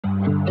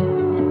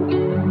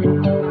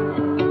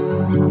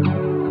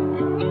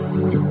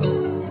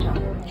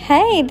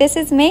Hey, this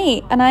is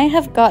me, and I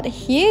have got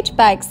huge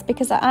bags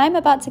because I'm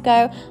about to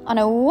go on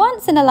a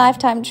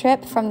once-in-a-lifetime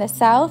trip from the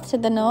south to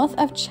the north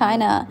of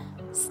China,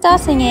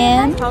 starting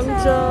in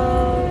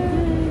Hangzhou.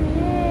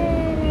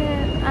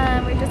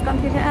 And we've just gone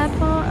through the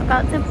airport,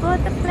 about to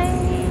board the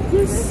plane.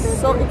 Yes,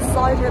 so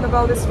excited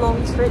about this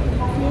long trip.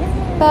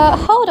 Yeah. But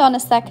hold on a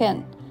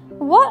second.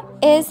 What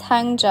is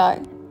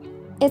Hangzhou?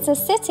 It's a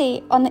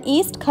city on the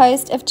east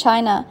coast of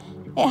China.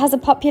 It has a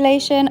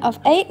population of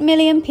 8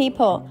 million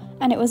people,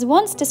 and it was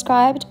once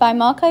described by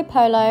Marco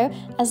Polo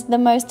as the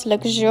most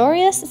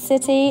luxurious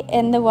city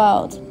in the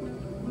world.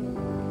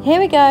 Here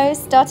we go,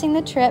 starting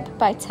the trip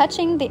by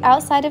touching the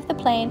outside of the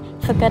plane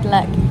for good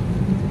luck.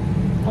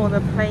 On the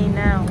plane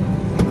now.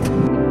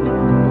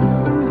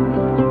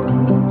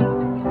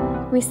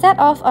 We set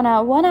off on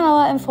our 1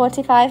 hour and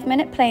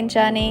 45-minute plane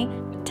journey,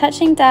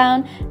 touching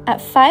down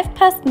at 5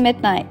 past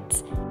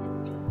midnight.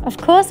 Of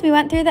course, we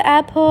went through the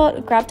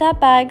airport, grabbed our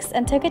bags,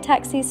 and took a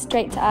taxi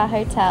straight to our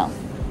hotel.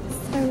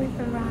 So we've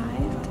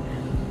arrived,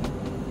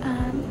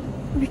 and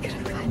we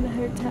couldn't find the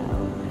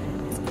hotel.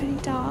 It's pretty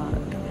dark,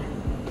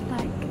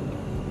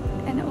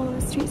 and all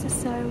the streets are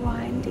so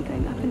windy,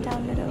 going up and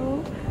down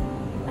little,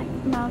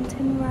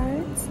 mountain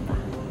roads. But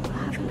we'll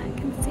have a look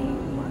and see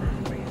what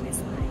our room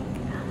is like.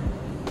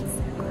 It's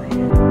so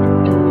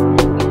quiet.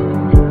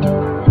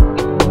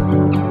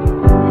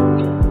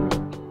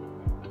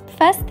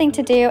 First thing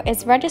to do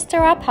is register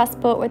our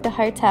passport with the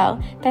hotel.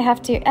 They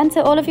have to enter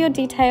all of your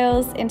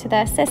details into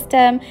their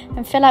system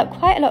and fill out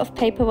quite a lot of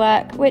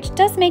paperwork, which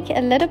does make it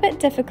a little bit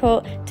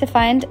difficult to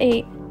find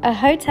a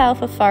hotel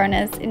for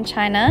foreigners in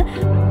China.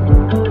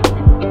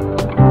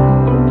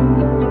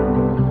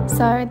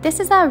 So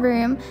this is our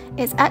room.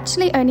 It's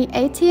actually only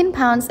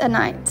 £18 a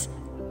night.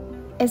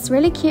 It's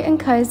really cute and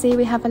cozy.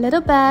 We have a little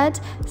bed,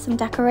 some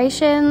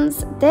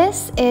decorations.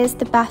 This is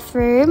the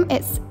bathroom.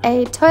 It's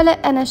a toilet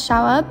and a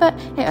shower, but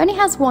it only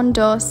has one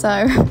door,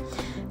 so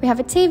we have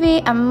a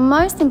TV, and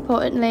most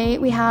importantly,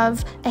 we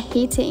have a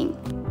heating.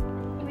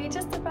 We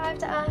just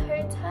arrived at our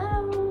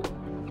hotel.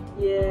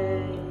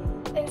 Yay.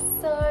 It's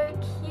so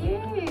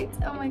cute.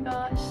 Oh my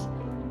gosh.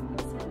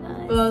 So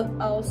nice. But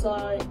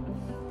outside,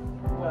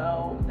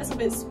 well, it's a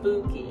bit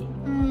spooky.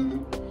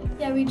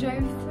 Yeah, we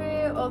drove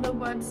through all the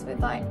woods with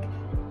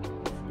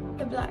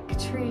the black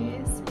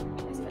trees.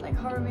 It's a bit like a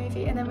horror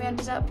movie, and then we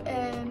ended up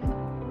in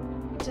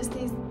just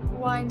these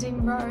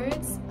winding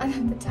roads, and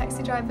then the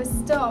taxi driver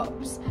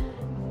stopped.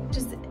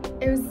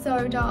 It was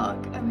so dark,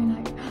 and we're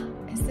like, oh,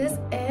 is this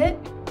it?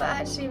 But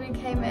actually we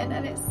came in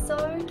and it's so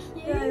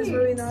cute. Yeah, it's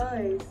really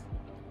nice.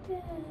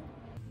 Yeah.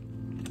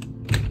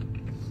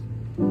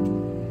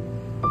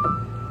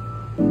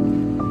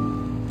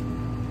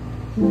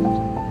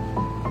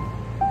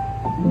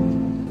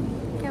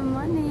 Good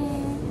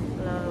morning.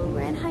 Hello.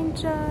 We're in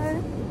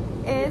Hangzhou.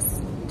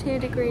 It's 2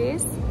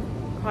 degrees.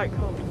 Quite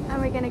cold.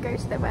 And we're going to go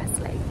to the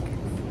West Lake.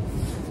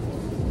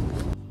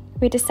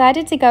 We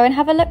decided to go and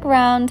have a look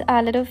around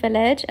our little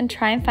village and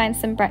try and find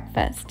some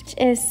breakfast, which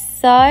is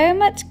so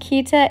much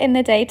cuter in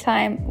the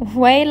daytime,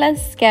 way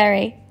less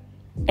scary.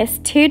 It's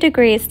 2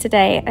 degrees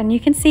today, and you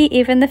can see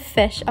even the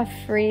fish are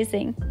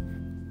freezing.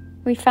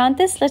 We found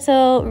this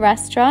little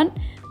restaurant,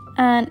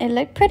 and it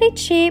looked pretty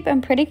cheap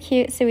and pretty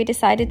cute, so we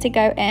decided to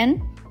go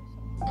in.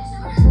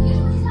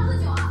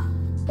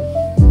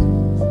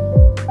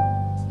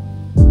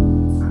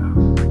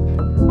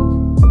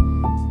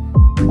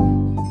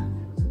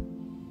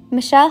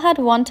 Michelle had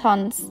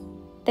wontons.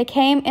 They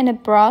came in a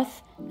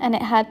broth, and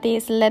it had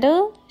these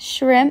little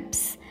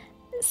shrimps,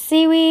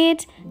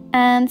 seaweed,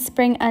 and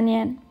spring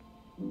onion.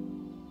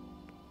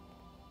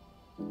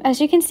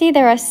 As you can see,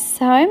 there are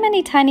so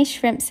many tiny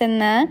shrimps in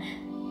there.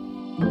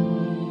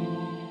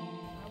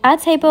 Our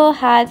table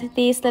had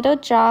these little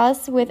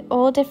jars with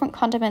all different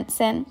condiments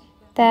in.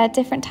 There are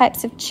different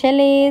types of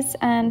chilies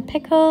and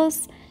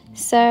pickles,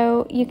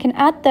 so you can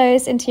add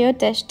those into your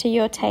dish to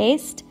your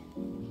taste.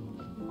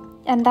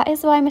 And that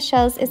is why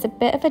Michelle's is a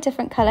bit of a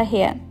different colour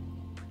here.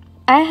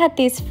 I had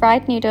these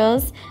fried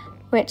noodles,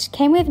 which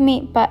came with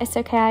meat, but it's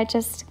okay, I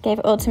just gave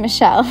it all to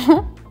Michelle.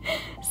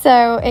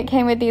 So it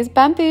came with these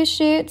bamboo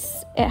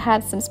shoots, it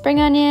had some spring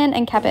onion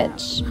and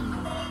cabbage.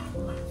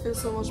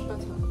 Feels so much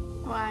better.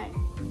 Why?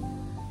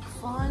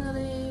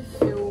 Finally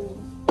feel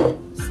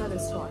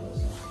satisfied.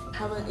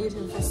 Haven't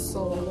eaten for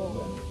so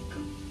long.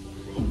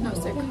 Not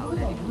so cold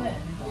anymore.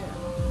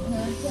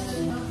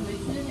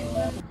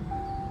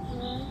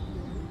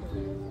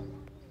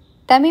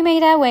 Then we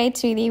made our way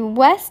to the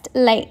West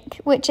Lake,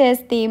 which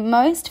is the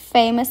most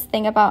famous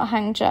thing about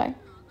Hangzhou.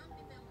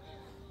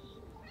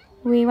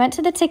 We went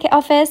to the ticket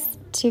office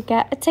to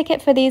get a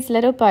ticket for these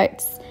little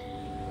boats.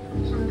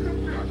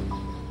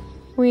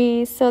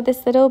 We saw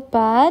this little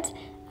bird,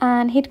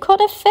 and he'd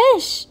caught a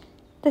fish.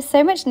 There's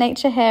so much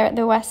nature here at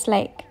the West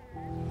Lake.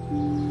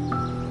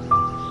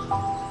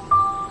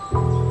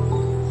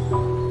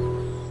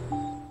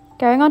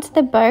 Going onto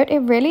the boat, it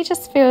really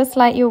just feels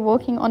like you're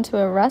walking onto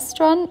a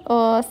restaurant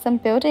or some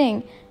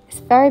building. It's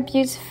very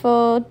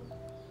beautiful.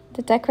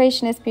 The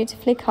decoration is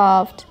beautifully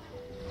carved.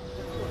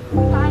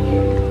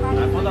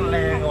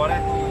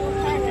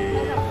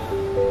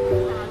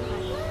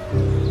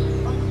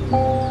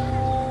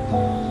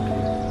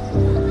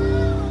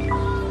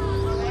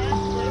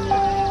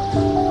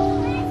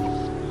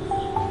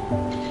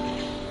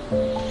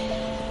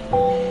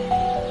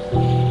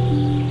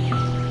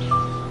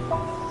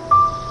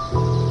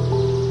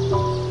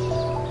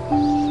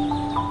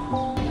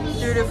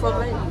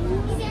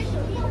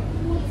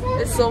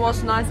 so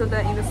much nicer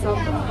than in the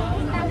summer.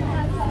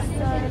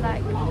 So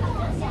like,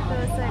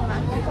 feels so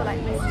magical,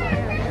 like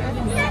mysterious.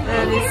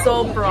 And it's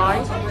so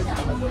bright.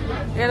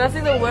 And I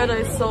think the weather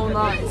is so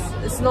nice.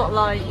 It's not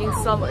like in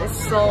summer, it's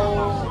so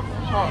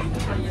hot.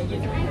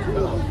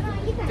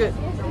 Good.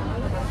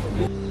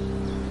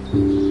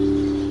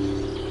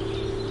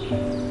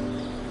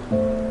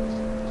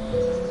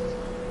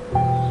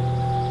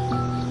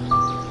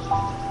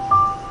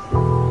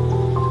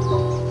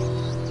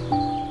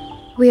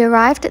 We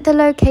arrived at the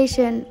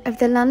location of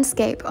the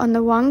landscape on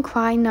the Wang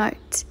Kwai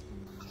note.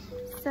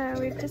 So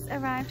we've just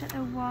arrived at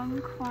the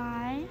Wang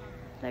Kwai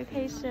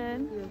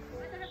location.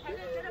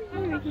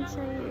 And we can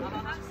show you.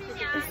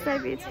 It's so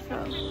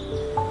beautiful.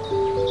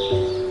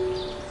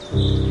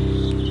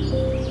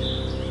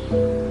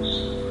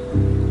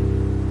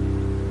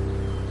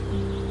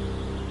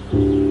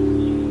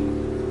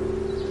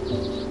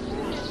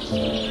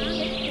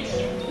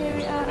 Here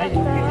we are at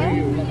the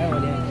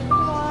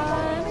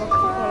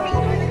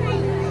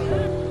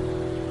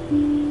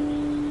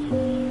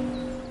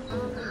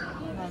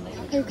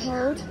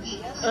cold?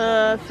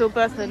 Feel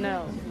better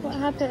now. What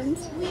happened?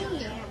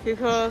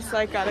 Because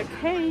I got a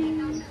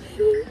cane.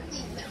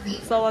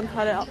 Someone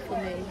tied it up for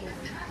me.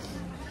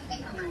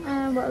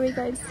 And what are we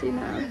going to do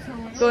now?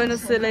 Going to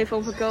see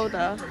Leifeng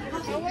Pagoda.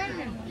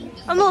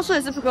 I'm not sure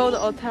it's a pagoda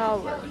or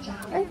tower.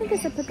 I think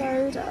it's a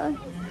pagoda.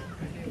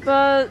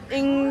 But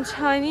in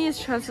Chinese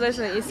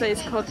translation it says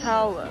it's called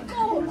tower.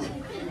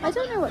 I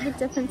don't know what the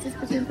difference is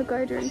between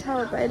pagoda and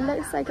tower, but it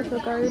looks like a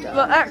pagoda.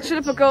 But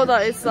actually pagoda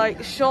is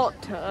like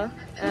shorter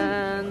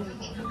and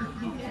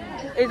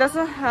it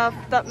doesn't have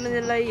that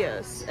many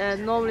layers,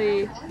 and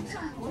normally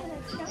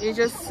you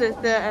just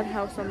sit there and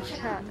have some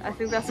chat. I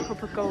think that's called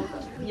pagoda.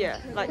 Yeah,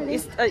 like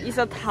it's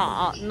a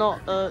ta,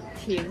 not a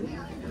ting.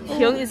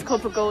 Ting is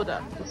called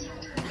pagoda.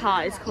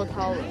 Ta is called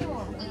tower.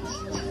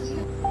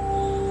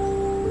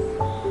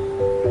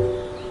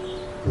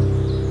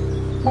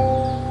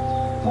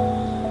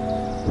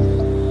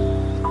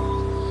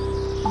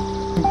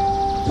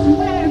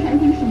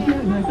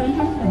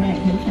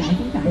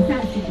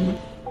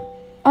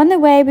 On the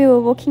way, we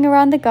were walking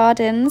around the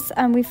gardens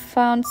and we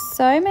found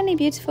so many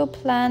beautiful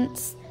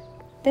plants.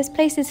 This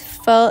place is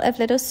full of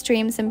little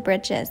streams and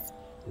bridges.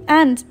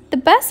 And the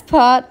best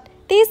part,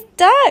 these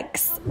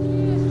ducks!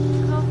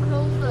 Come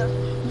closer.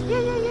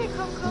 Yeah,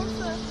 come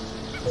closer.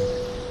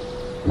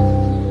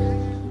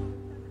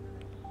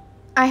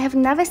 I have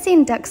never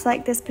seen ducks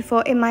like this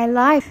before in my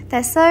life.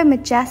 They're so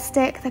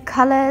majestic, the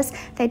colours,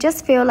 they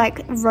just feel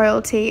like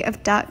royalty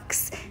of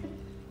ducks.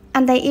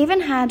 And they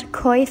even had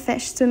koi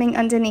fish swimming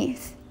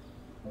underneath.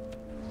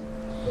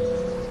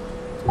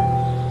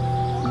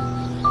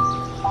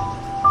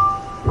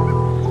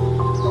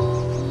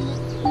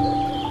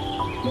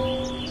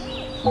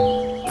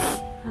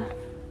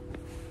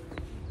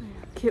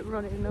 Keep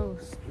running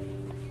nose.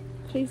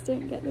 Please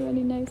don't get the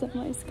runny nose up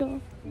my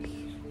skull.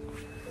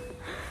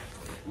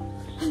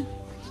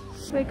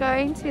 We're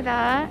going to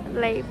the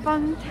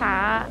Leifeng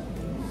Ta.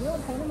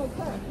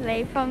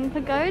 Leifeng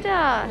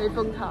Pagoda.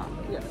 Leifeng Ta,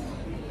 yes.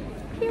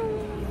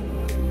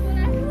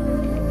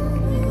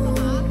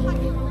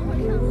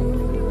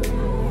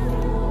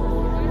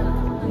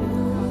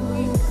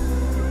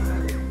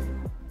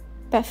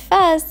 But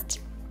first,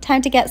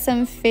 time to get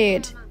some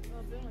food.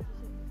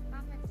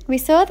 We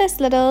saw this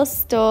little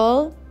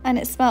stall and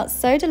it smelled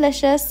so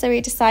delicious, so we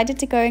decided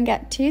to go and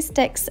get 2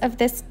 sticks of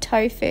this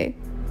tofu.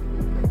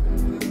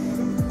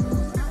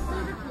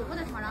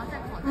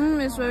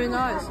 It's very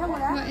nice.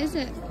 What is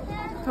it?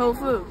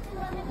 Tofu.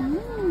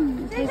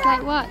 Tastes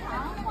like what?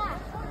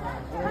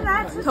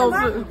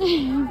 Tofu.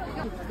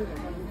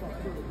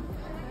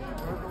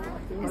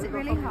 Is it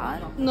really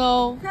hot?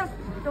 No.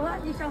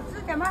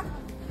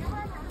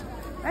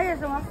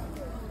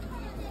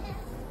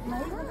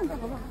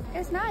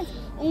 It's nice.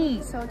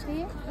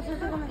 Salty.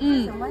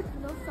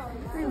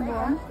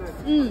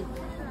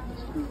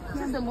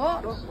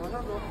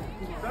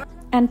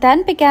 And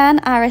then began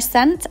our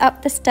ascent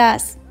up the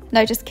stairs.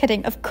 No, just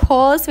kidding. Of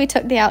course, we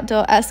took the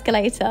outdoor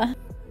escalator.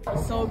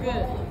 So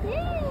good.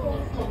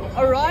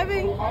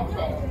 Arriving.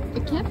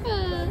 Be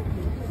careful.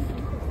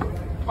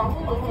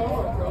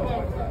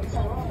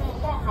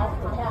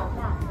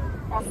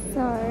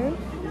 So,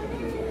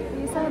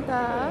 these are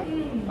the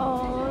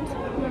old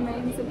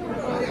remains of the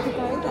old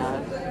pagoda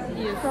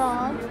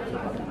from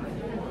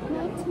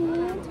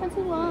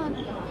 1921.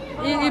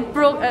 It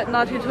broke at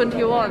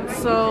 1921,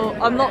 so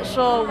I'm not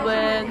sure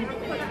when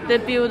they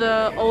built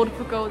the old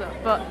pagoda.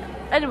 But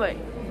anyway,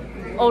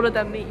 older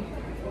than me.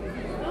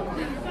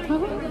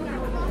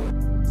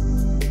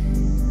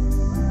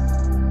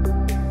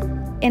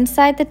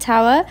 Inside the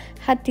tower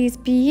had these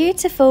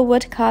beautiful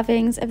wood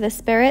carvings of the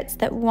spirits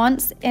that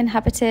once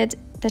inhabited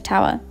the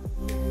tower.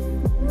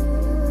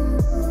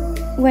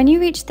 When you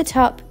reach the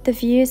top, the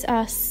views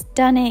are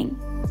stunning.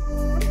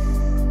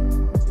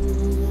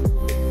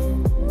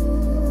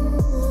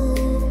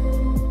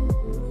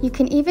 You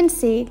can even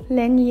see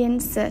Lin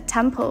Yin-Si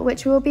Temple,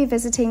 which we'll be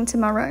visiting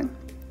tomorrow.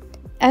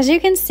 As you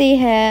can see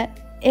here,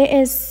 it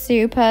is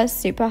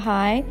super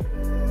high.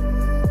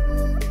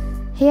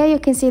 Here you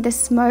can see the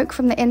smoke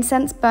from the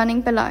incense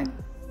burning below.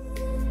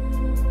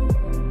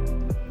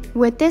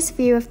 With this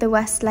view of the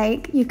West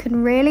Lake, you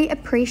can really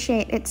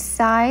appreciate its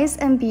size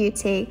and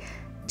beauty,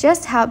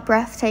 just how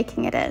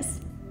breathtaking it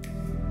is.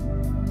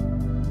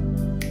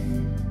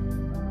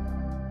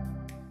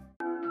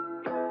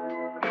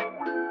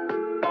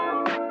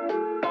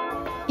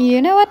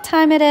 You know what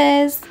time it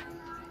is?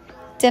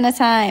 Dinner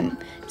time.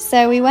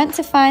 So we went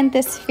to find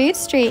this food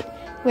street,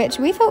 which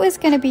we thought was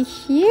going to be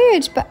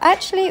huge, but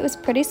actually it was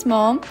pretty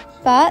small.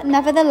 But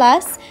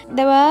nevertheless,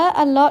 there were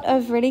a lot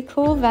of really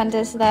cool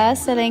vendors there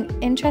selling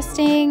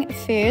interesting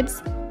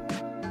foods.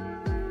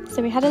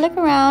 So we had a look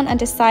around and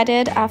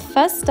decided our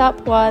first stop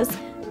was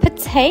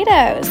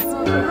potatoes.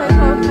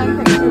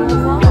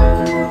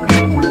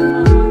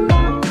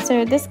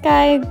 So this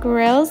guy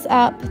grills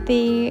up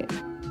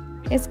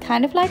it's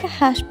kind of like a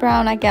hash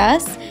brown, I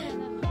guess.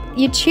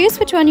 You choose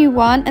which one you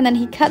want and then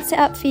he cuts it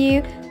up for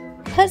you,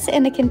 puts it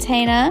in the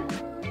container.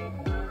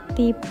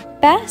 The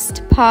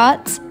best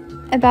part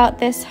about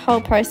this whole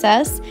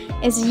process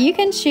is you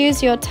can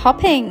choose your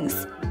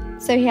toppings.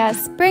 So he has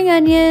spring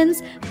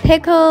onions,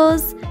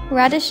 pickles,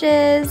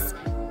 radishes.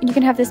 You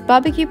can have this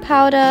barbecue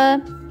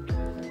powder.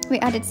 We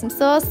added some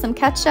sauce, some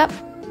ketchup,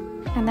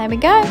 and there we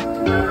go.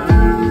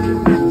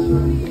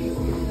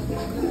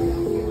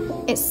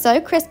 It's so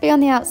crispy on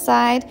the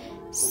outside,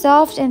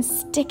 soft and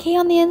sticky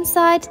on the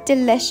inside,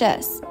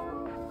 delicious.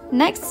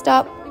 Next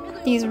stop,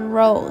 these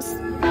rolls.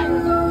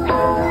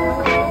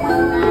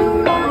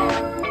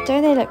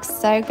 Don't they look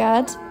so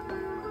good?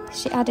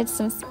 She added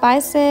some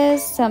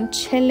spices, some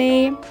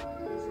chili.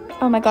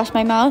 Oh my gosh,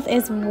 my mouth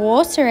is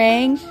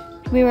watering.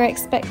 We were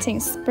expecting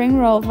spring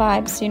roll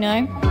vibes, you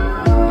know.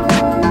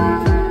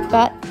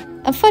 But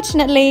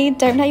unfortunately,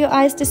 don't let your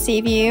eyes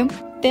deceive you.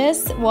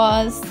 This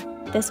was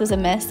a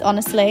miss,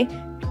 honestly.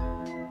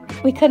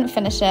 We couldn't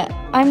finish it.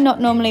 I'm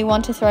not normally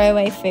one to throw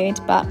away food,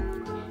 but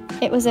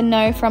it was a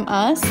no from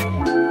us.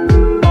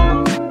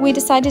 We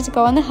decided to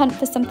go on the hunt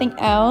for something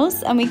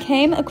else, and we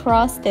came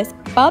across this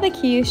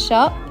barbecue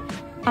shop.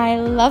 I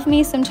love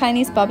me some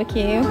Chinese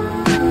barbecue.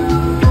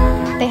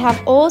 They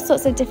have all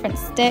sorts of different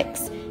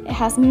sticks. It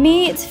has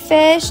meat,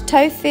 fish,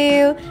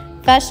 tofu,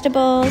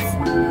 vegetables.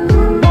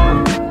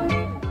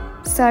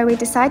 So we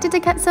decided to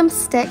get some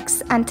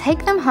sticks and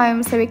take them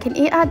home so we can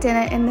eat our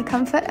dinner in the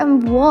comfort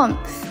and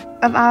warmth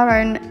of our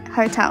own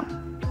hotel,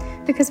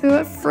 because we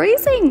were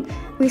freezing.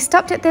 We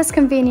stopped at this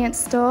convenience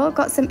store,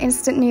 got some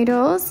instant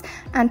noodles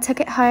and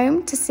took it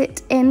home to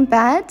sit in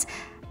bed.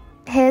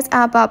 Here's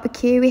our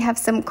barbecue. We have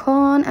some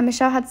corn and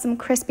Michelle had some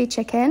crispy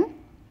chicken.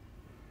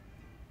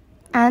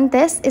 And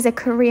this is a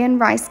Korean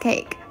rice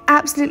cake.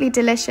 Absolutely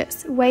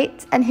delicious.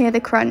 Wait and hear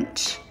the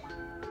crunch.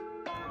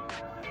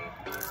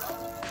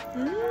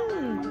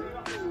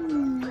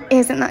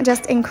 Isn't that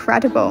just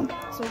incredible?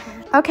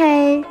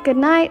 Okay, good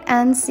night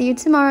and see you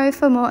tomorrow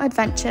for more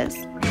adventures.